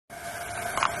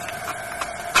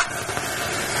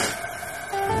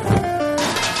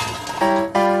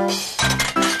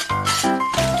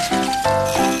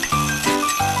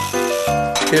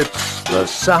It's the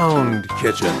Sound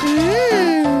Kitchen.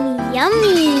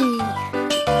 Yummy.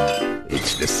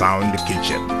 It's the Sound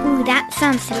Kitchen. Ooh, that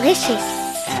sounds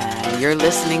delicious. You're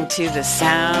listening to the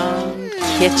Sound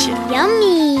Kitchen.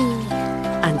 Yummy.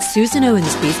 And Susan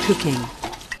Owensby's cooking.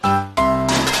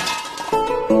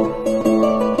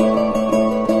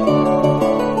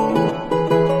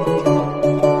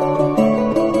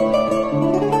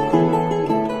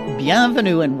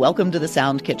 Bienvenue and welcome to the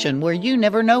Sound Kitchen, where you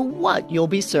never know what you'll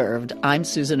be served. I'm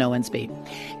Susan Owensby.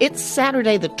 It's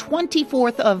Saturday, the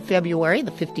 24th of February,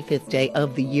 the 55th day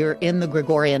of the year in the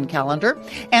Gregorian calendar.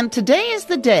 And today is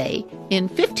the day in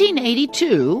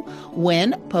 1582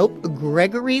 when Pope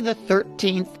Gregory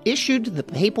XIII issued the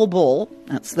papal bull,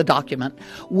 that's the document,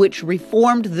 which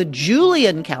reformed the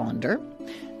Julian calendar.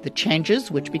 The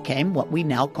changes which became what we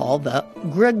now call the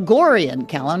Gregorian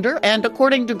calendar. And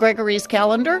according to Gregory's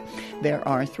calendar, there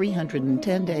are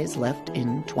 310 days left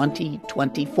in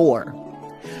 2024.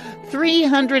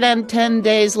 310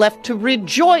 days left to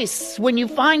rejoice when you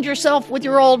find yourself with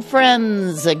your old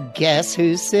friends. Guess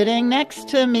who's sitting next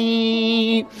to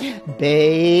me?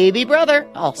 Baby brother,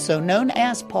 also known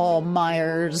as Paul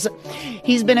Myers.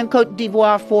 He's been in Côte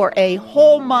d'Ivoire for a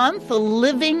whole month,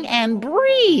 living and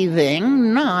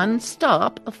breathing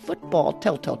non-stop football.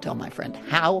 Tell, my friend,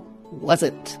 how was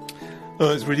it?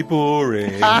 Oh, it's really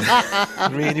boring.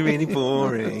 really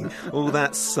boring. All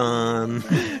that sun.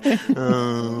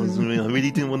 I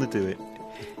really didn't want to do it.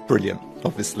 Brilliant,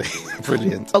 obviously.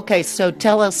 Brilliant. Okay, so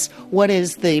tell us, what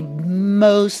is the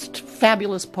most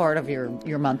fabulous part of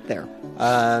your month there?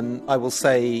 I will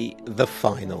say the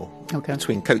final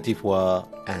between Côte d'Ivoire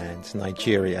and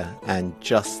Nigeria, and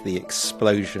just the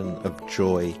explosion of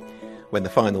joy when the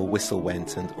final whistle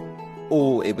went, and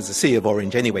it was a sea of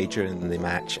orange anyway during the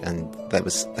match, and there were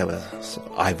sort of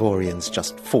Ivorians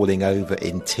just falling over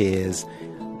in tears,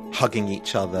 hugging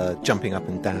each other, jumping up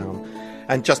and down,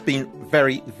 and just being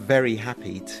very, very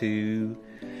happy to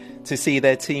see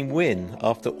their team win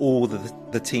after all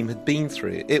the team had been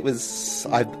through. It was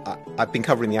I've been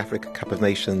covering the Africa Cup of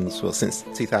Nations since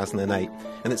 2008,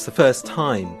 and it's the first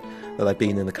time that I've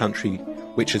been in a country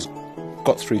which has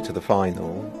got through to the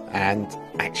final and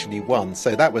actually won.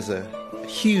 So that was a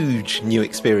huge new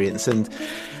experience, and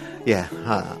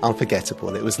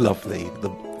unforgettable. It was lovely. The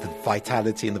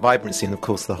vitality and the vibrancy, and of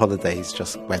course the holidays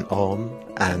just went on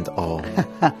and on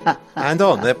and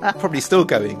on. They're probably still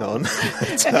going on,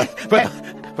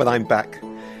 but I'm back.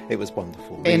 It was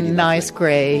wonderful. Really in nice lovely.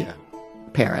 grey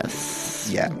Paris.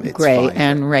 Yeah, it's grey fine.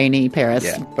 and rainy Paris.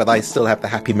 Yeah, but I still have the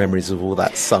happy memories of all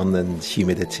that sun and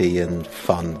humidity and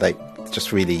fun. They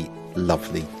just really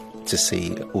lovely to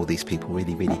see all these people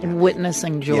really, really happy.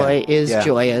 Witnessing joy is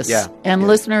joyous. And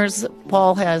listeners,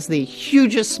 Paul has the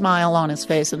hugest smile on his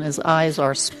face, and his eyes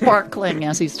are sparkling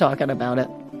as he's talking about it.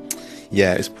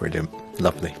 Yeah, it's brilliant.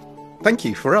 Lovely. Thank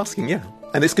you for asking,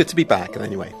 And it's good to be back, and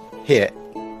anyway, here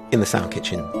in the Sound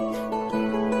Kitchen.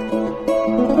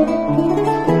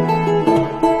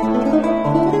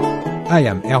 I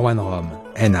am Erwan Rom,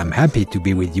 and I'm happy to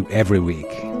be with you every week.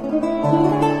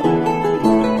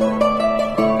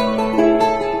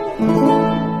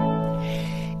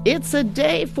 It's a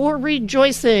day for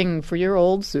rejoicing for your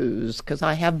old Suze, because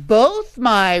I have both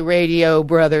my radio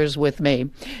brothers with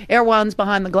me. Erwan's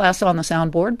behind the glass on the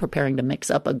soundboard, preparing to mix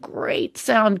up a great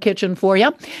Sound Kitchen for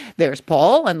you. There's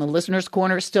Paul and the Listener's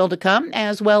Corner still to come,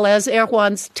 as well as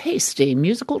Erwan's tasty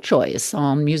musical choice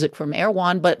on music from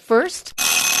Erwan. But first,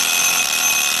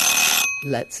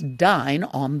 let's dine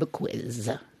on the quiz.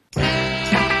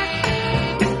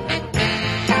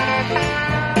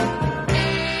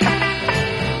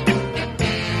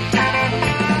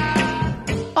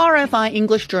 RFI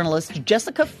English journalist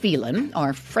Jessica Phelan,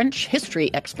 our French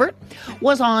history expert,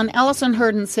 was on Alison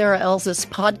Hurd and Sarah Elz's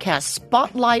podcast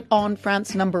Spotlight on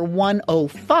France number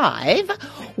 105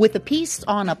 with a piece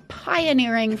on a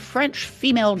pioneering French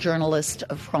female journalist,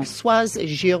 Françoise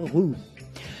Giroud.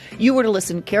 You were to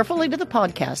listen carefully to the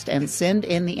podcast and send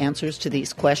in the answers to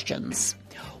these questions.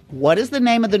 What is the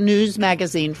name of the news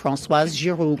magazine Françoise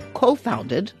Giroud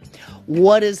co-founded?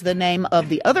 What is the name of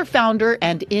the other founder,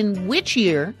 and in which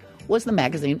year was the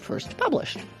magazine first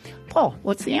published? Paul,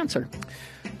 what's the answer?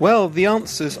 Well, the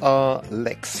answers are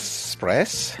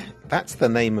L'Express. That's the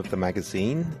name of the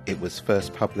magazine. It was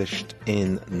first published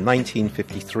in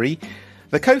 1953.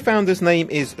 The co-founder's name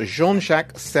is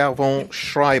Jean-Jacques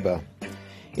Servan-Schreiber.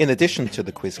 In addition to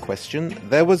the quiz question,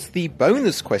 there was the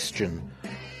bonus question.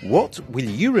 What will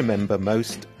you remember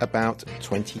most about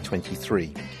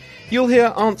 2023? You'll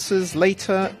hear answers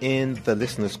later in the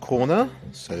Listener's Corner,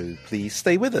 so please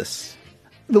stay with us.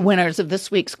 The winners of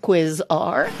this week's quiz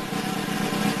are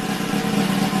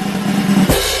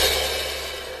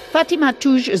Fatima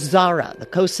Touj Zara, the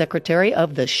co-secretary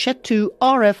of the Shetu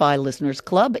RFI Listeners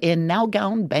Club in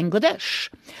Nowgaon, Bangladesh.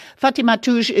 Fatima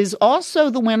Touj is also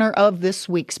the winner of this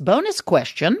week's bonus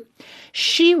question.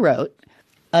 She wrote,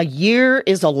 "A year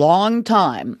is a long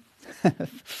time."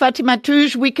 Fatima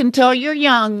Touj, we can tell you're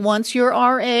young. Once you're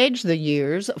our age, the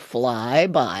years fly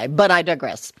by. But I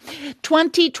digress.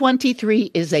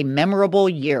 2023 is a memorable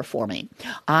year for me.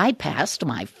 I passed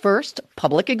my first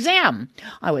public exam.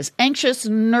 I was anxious,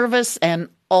 nervous, and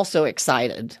also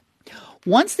excited.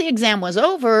 Once the exam was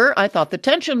over, I thought the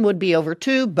tension would be over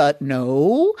too, but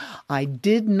no, I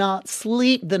did not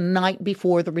sleep the night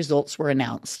before the results were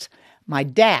announced. My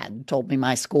dad told me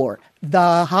my score,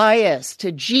 the highest,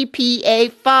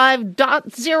 GPA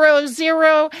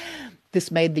 5.00.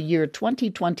 This made the year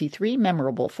 2023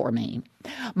 memorable for me.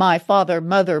 My father,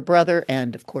 mother, brother,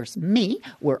 and of course me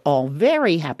were all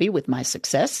very happy with my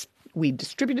success. We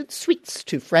distributed sweets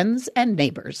to friends and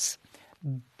neighbors.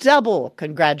 Double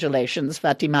congratulations,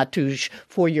 Fatima Touj,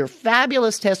 for your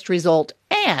fabulous test result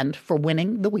and for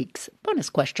winning the week's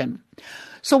bonus question.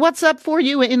 So what's up for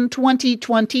you in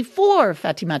 2024,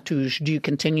 Fatima Touj? Do you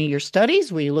continue your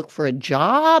studies? Will you look for a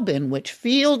job? In which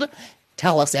field?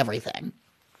 Tell us everything.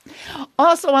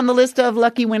 Also on the list of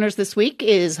lucky winners this week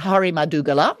is Hari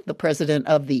Madugala, the president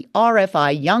of the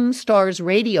RFI Young Stars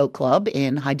Radio Club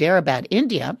in Hyderabad,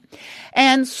 India,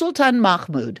 and Sultan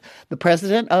Mahmood, the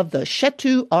president of the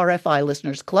Shetu RFI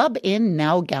Listeners Club in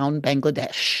Nowgaon,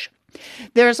 Bangladesh.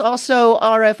 There's also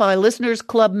RFI Listeners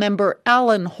Club member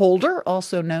Alan Holder,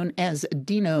 also known as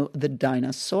Dino the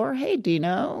Dinosaur. Hey,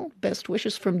 Dino. Best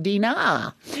wishes from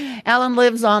Dina. Alan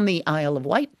lives on the Isle of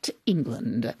Wight,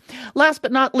 England. Last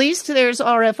but not least, there's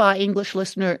RFI English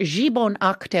listener Jibon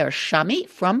Akhter Shami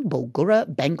from Bogura,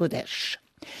 Bangladesh.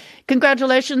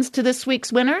 Congratulations to this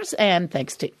week's winners, and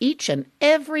thanks to each and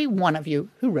every one of you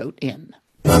who wrote in.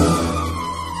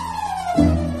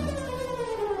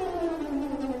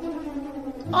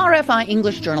 RFI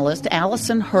English journalist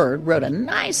Alison Hurd wrote a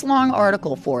nice long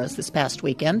article for us this past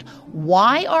weekend.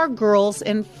 Why are girls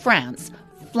in France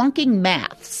flunking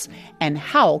maths, and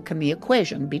how can the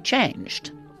equation be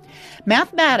changed?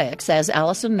 Mathematics, as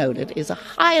Alison noted, is a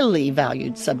highly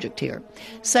valued subject here.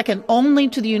 Second only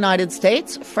to the United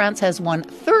States, France has won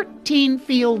 13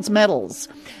 Fields medals.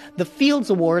 The Fields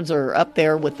Awards are up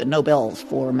there with the Nobels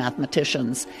for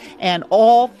mathematicians, and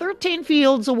all 13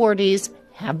 Fields awardees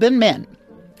have been men.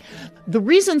 The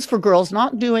reasons for girls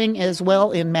not doing as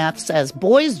well in maths as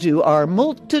boys do are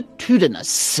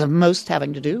multitudinous, most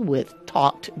having to do with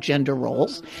taught gender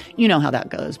roles. You know how that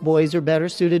goes. Boys are better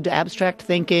suited to abstract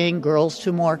thinking, girls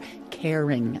to more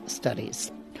caring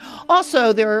studies.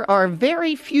 Also, there are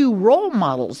very few role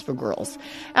models for girls.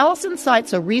 Alison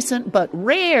cites a recent but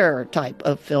rare type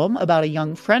of film about a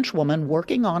young French woman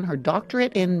working on her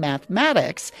doctorate in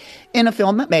mathematics in a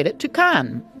film that made it to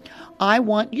Cannes. I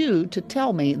want you to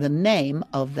tell me the name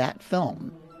of that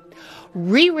film.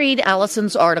 Reread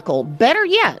Alison's article. Better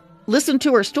yet, listen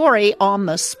to her story on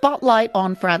the Spotlight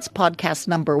on France podcast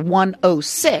number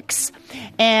 106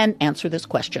 and answer this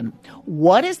question.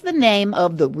 What is the name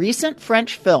of the recent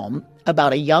French film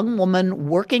about a young woman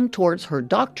working towards her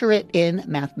doctorate in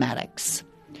mathematics?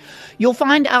 You'll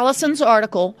find Alison's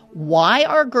article, Why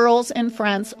Are Girls in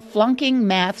France Flunking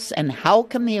Maths and How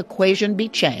Can the Equation Be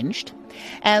Changed?,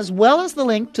 as well as the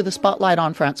link to the Spotlight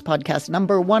on France podcast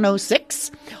number 106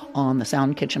 on the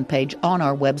Sound Kitchen page on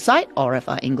our website,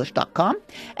 rfienglish.com,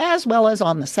 as well as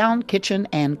on the Sound Kitchen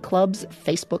and Club's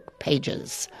Facebook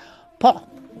pages. Paul,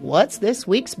 what's this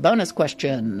week's bonus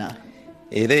question?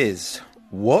 It is,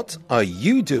 what are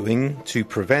you doing to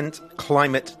prevent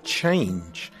climate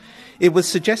change? It was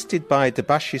suggested by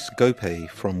Debashis Gope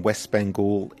from West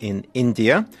Bengal in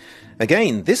India.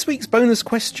 Again, this week's bonus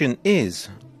question is,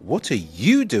 what are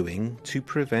you doing to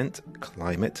prevent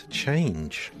climate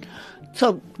change?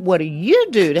 So what do you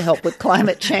do to help with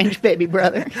climate change, baby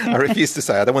brother? I refuse to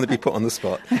say. I don't want to be put on the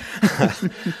spot.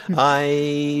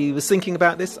 I was thinking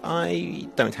about this. I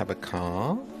don't have a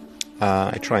car.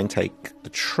 I try and take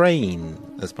the train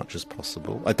as much as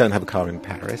possible. I don't have a car in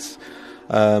Paris.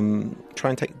 Try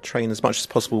and take the train as much as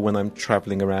possible when I'm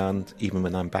travelling around, even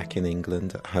when I'm back in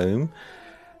England at home.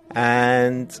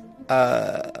 And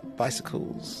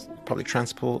bicycles, public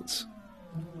transport,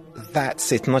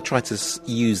 that's it. And I try to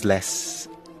use less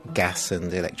gas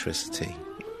and electricity.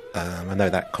 I know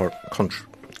that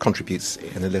contributes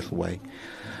in a little way.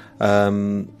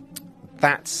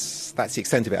 That's the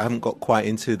extent of it. I haven't got quite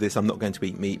into this. I'm not going to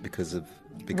eat meat because of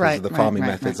the farming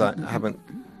methods. I haven't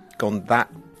gone that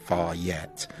far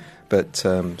yet, but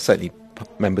certainly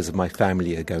members of my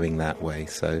family are going that way.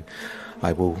 So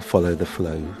I will follow the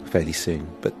flow fairly soon.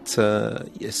 But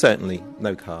certainly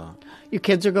no car. Your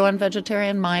kids are going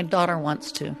vegetarian? My daughter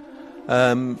wants to.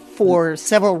 For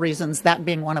several reasons, that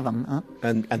being one of them. Huh?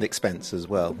 And expense as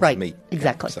well. Right, meat.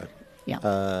 exactly.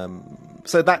 Yeah.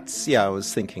 So that's, I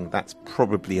was thinking that's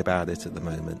probably about it at the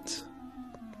moment.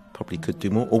 Probably could do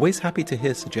more. Always happy to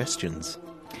hear suggestions.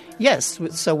 Yes,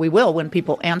 so we will when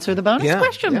people answer the bonus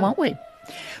question, won't we?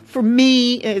 For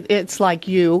me, it's like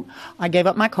you. I gave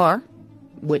up my car,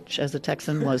 which as a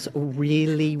Texan was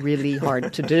really, really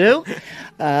hard to do.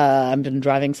 I've been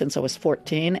driving since I was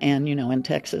 14, and, in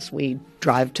Texas, we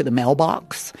drive to the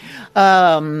mailbox.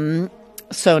 So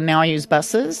now I use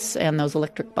buses and those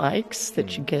electric bikes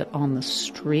that you get on the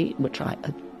street, which I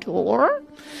adore.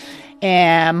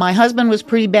 And my husband was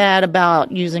pretty bad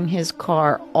about using his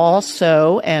car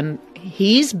also, and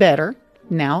he's better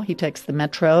now. He takes the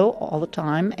metro all the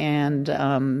time,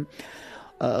 and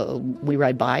we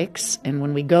ride bikes. And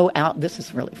when we go out, this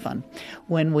is really fun.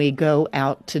 When we go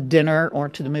out to dinner or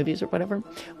to the movies or whatever,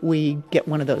 we get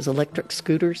one of those electric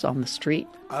scooters on the street.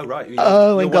 Oh, right. And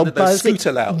go buzzing.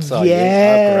 Scooter louts, are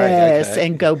yes, you? Okay.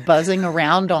 And go buzzing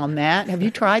around on that. Have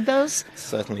you tried those?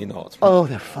 Certainly not. Oh,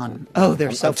 they're fun. Oh,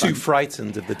 they're so fun. I'm too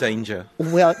frightened of the danger.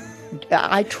 Well,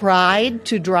 I tried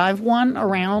to drive one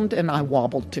around, and I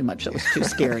wobbled too much. It was too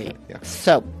scary.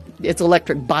 So it's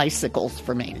electric bicycles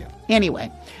for me. Anyway,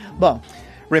 well.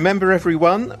 Remember,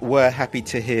 everyone, we're happy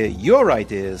to hear your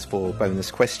ideas for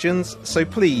bonus questions, so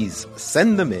please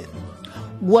send them in.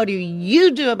 What do you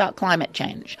do about climate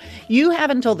change? You have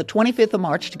until the 25th of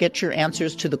March to get your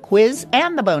answers to the quiz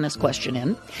and the bonus question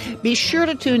in. Be sure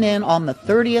to tune in on the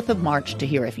 30th of March to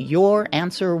hear if your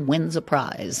answer wins a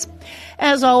prize.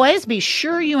 As always, be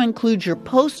sure you include your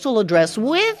postal address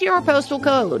with your postal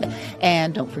code.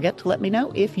 And don't forget to let me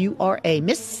know if you are a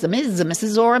Miss, a Ms., a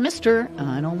Mrs., or a Mr.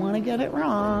 I don't want to get it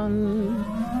wrong.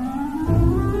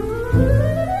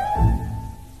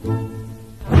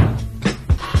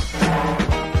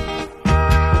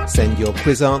 Send your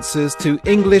quiz answers to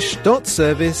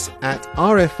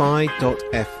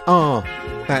english.service@rfi.fr.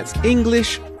 That's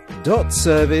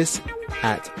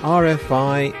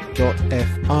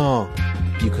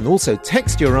english.service@rfi.fr. You can also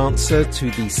text your answer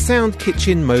to the Sound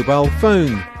Kitchen mobile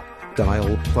phone.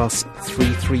 Dial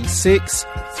 +336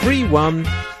 31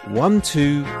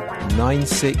 12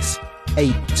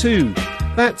 9682.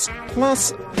 That's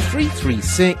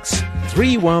 +336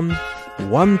 31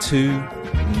 12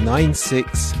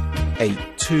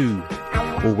 9682.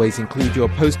 Always include your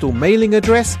postal mailing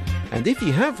address, and if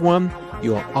you have one,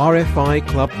 your RFI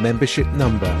Club membership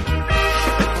number.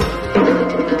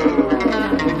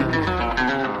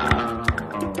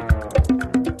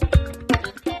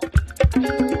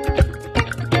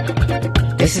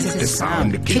 This is the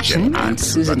Sound Kitchen on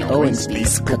Susan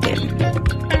Owensby's Cooking.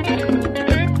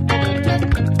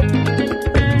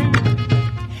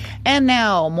 And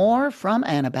now, more from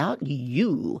and about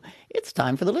you. It's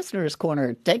time for the Listener's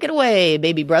Corner. Take it away,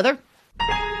 baby brother.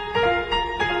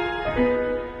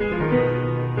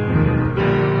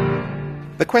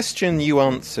 The question you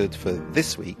answered for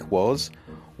this week was,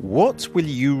 what will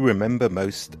you remember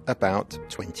most about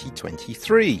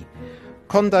 2023?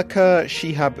 Kondakar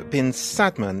Shihab bin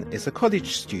Sadman is a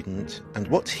college student, and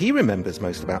what he remembers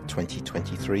most about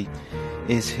 2023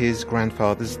 is his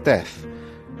grandfather's death.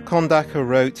 Kondakar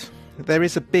wrote, "There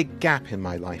is a big gap in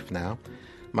my life now.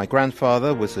 My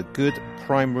grandfather was a good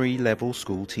primary level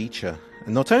school teacher,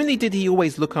 and not only did he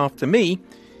always look after me,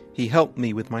 he helped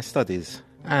me with my studies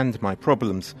and my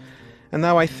problems. And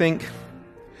now I think,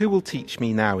 who will teach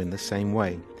me now in the same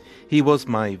way? He was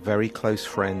my very close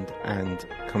friend and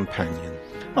companion."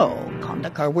 Oh,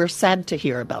 Kondakar, we're sad to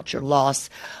hear about your loss,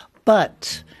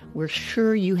 but we're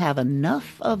sure you have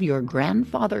enough of your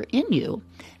grandfather in you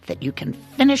that you can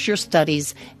finish your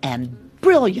studies, and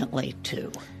brilliantly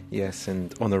too. Yes,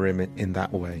 and honour him in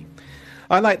that way.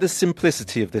 I like the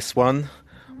simplicity of this one.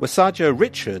 Wasajo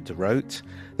Richard wrote,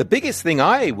 "The biggest thing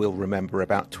I will remember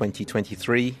about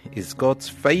 2023 is God's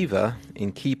favour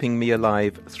in keeping me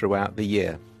alive throughout the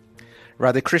year."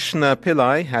 Radhakrishna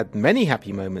Pillai had many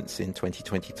happy moments in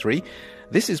 2023.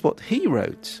 This is what he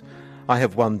wrote. "I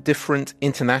have won different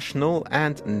international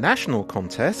and national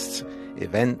contests,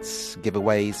 events,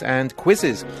 giveaways and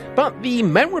quizzes. But the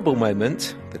memorable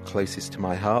moment, the closest to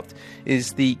my heart,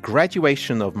 is the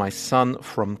graduation of my son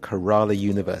from Kerala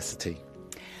University."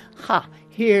 Ha!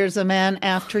 Here's a man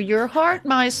after your heart,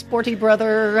 my sporty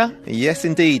brother. Yes,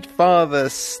 indeed. Father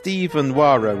Stephen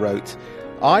Wara wrote,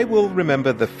 "I will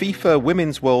remember the FIFA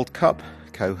Women's World Cup,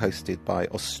 co-hosted by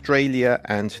Australia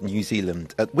and New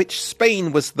Zealand, at which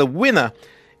Spain was the winner,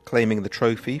 claiming the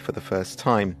trophy for the first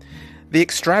time. The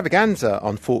extravaganza,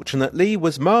 unfortunately,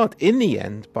 was marred in the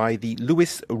end by the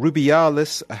Luis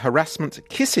Rubiales harassment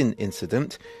kissing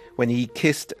incident when he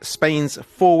kissed Spain's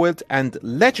forward and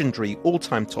legendary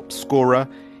all-time top scorer,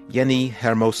 Jenny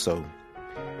Hermoso.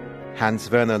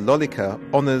 Hans-Werner Lolliker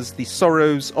honours the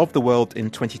sorrows of the world in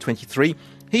 2023.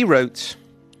 He wrote,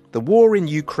 "The war in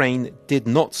Ukraine did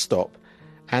not stop,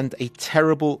 and a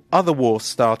terrible other war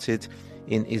started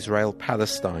in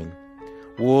Israel-Palestine.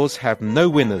 Wars have no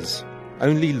winners,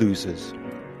 only losers,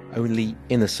 only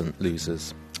innocent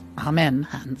losers." Amen,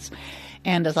 Hans.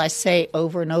 And as I say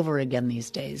over and over again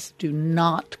these days, do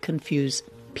not confuse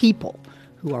people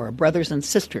who are brothers and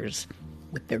sisters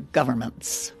with their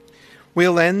governments.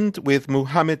 We'll end with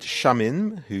Muhammad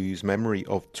Shamim, whose memory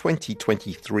of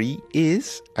 2023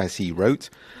 is, as he wrote,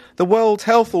 "The World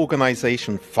Health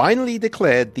Organization finally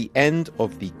declared the end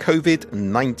of the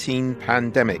COVID-19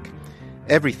 pandemic.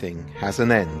 Everything has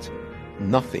an end.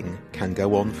 Nothing can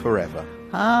go on forever."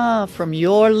 From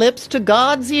your lips to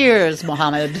God's ears,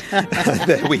 Mohammed.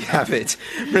 There we have it.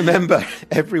 Remember,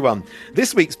 everyone,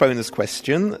 this week's bonus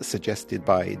question, suggested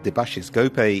by Debashis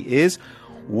Gope, is,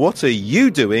 what are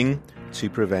you doing to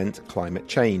prevent climate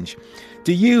change?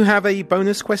 Do you have a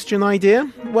bonus question idea?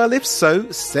 Well, if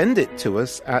so, send it to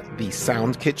us at the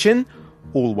Sound Kitchen,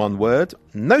 all one word,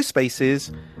 no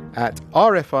spaces, at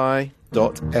rfi.fr.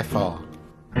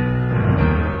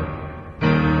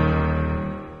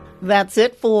 That's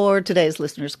it for today's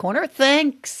Listener's Corner.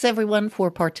 Thanks, everyone,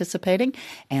 for participating.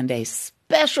 And a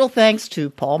special thanks to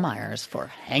Paul Myers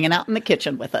for hanging out in the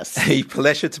kitchen with us. A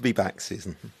pleasure to be back,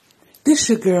 Susan. This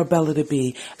your girl, Bella the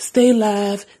Bee. Stay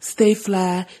live, stay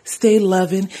fly, stay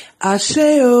loving.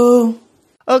 Asheo.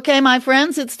 Okay, my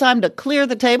friends, it's time to clear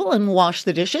the table and wash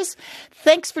the dishes.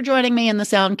 Thanks for joining me in the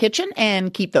Sound Kitchen,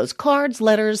 and keep those cards,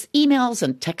 letters, emails,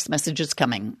 and text messages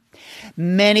coming.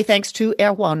 Many thanks to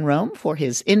Erwan Rome for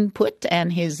his input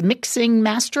and his mixing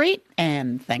mastery,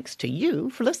 and thanks to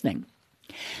you for listening.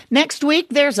 Next week,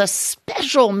 there's a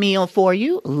special meal for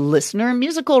you, listener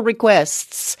musical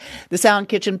requests. The Sound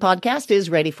Kitchen podcast is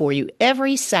ready for you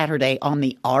every Saturday on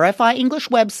the RFI English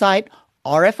website,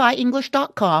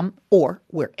 rfienglish.com, or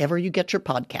wherever you get your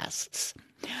podcasts.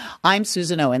 I'm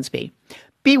Susan Owensby.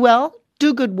 Be well,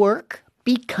 do good work,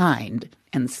 be kind,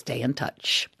 and stay in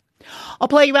touch. I'll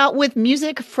play you out with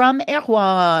music from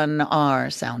Erwan,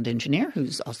 our sound engineer,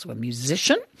 who's also a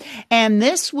musician. And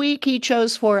this week he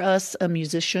chose for us a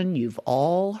musician you've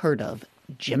all heard of,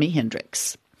 Jimi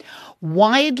Hendrix.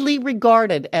 Widely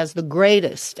regarded as the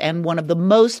greatest and one of the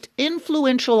most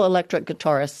influential electric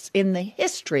guitarists in the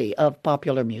history of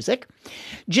popular music,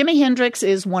 Jimi Hendrix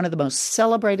is one of the most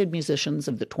celebrated musicians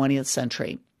of the 20th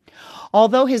century.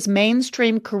 Although his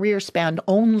mainstream career spanned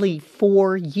only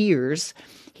 4 years,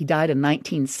 he died in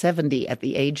 1970 at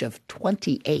the age of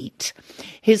 28.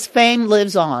 His fame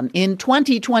lives on. In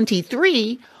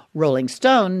 2023, Rolling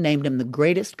Stone named him the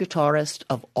greatest guitarist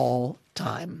of all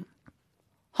time.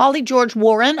 Holly George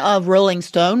Warren of Rolling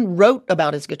Stone wrote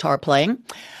about his guitar playing.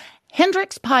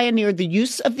 Hendrix pioneered the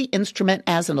use of the instrument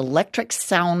as an electric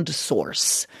sound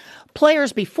source.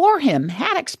 Players before him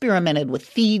had experimented with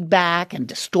feedback and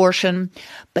distortion,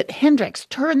 but Hendrix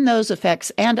turned those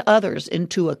effects and others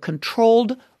into a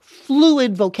controlled,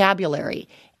 fluid vocabulary,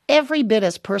 every bit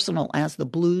as personal as the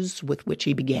blues with which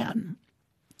he began.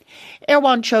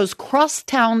 Erwan chose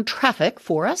Crosstown Traffic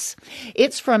for us.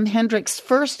 It's from Hendrix's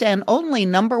first and only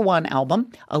 #1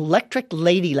 album, Electric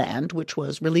Ladyland, which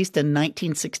was released in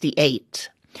 1968.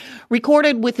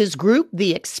 Recorded with his group,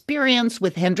 The Experience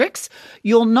with Hendrix,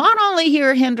 you'll not only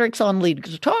hear Hendrix on lead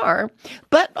guitar,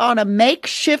 but on a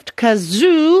makeshift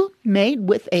kazoo made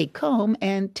with a comb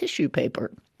and tissue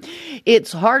paper.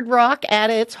 It's hard rock at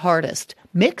its hardest,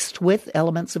 mixed with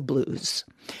elements of blues.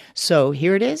 So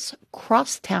here it is,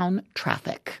 Crosstown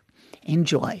Traffic.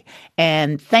 Enjoy.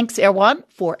 And thanks, Erwan,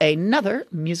 for another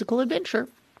musical adventure.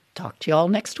 Talk to y'all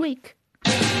next week.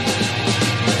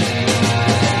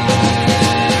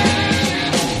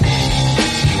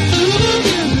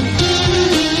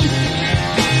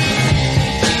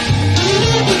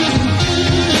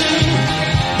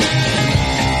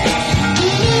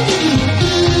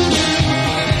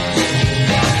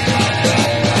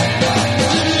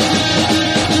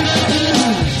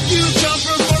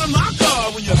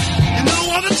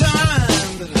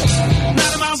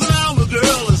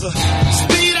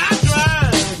 Speed I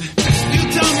drive.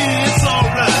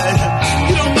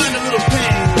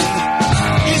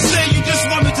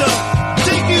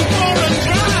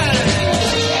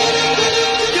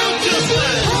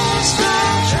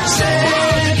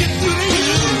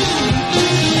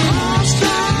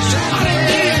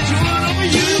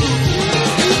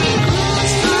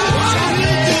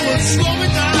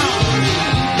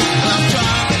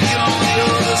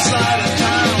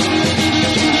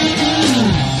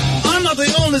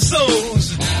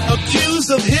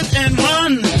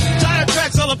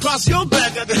 across your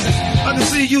back. I can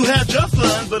see you had your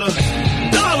fun, but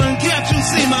darling, can't you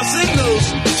see my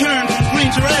signals turn from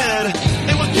green to red?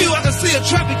 And with you, I can see a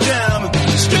traffic jam.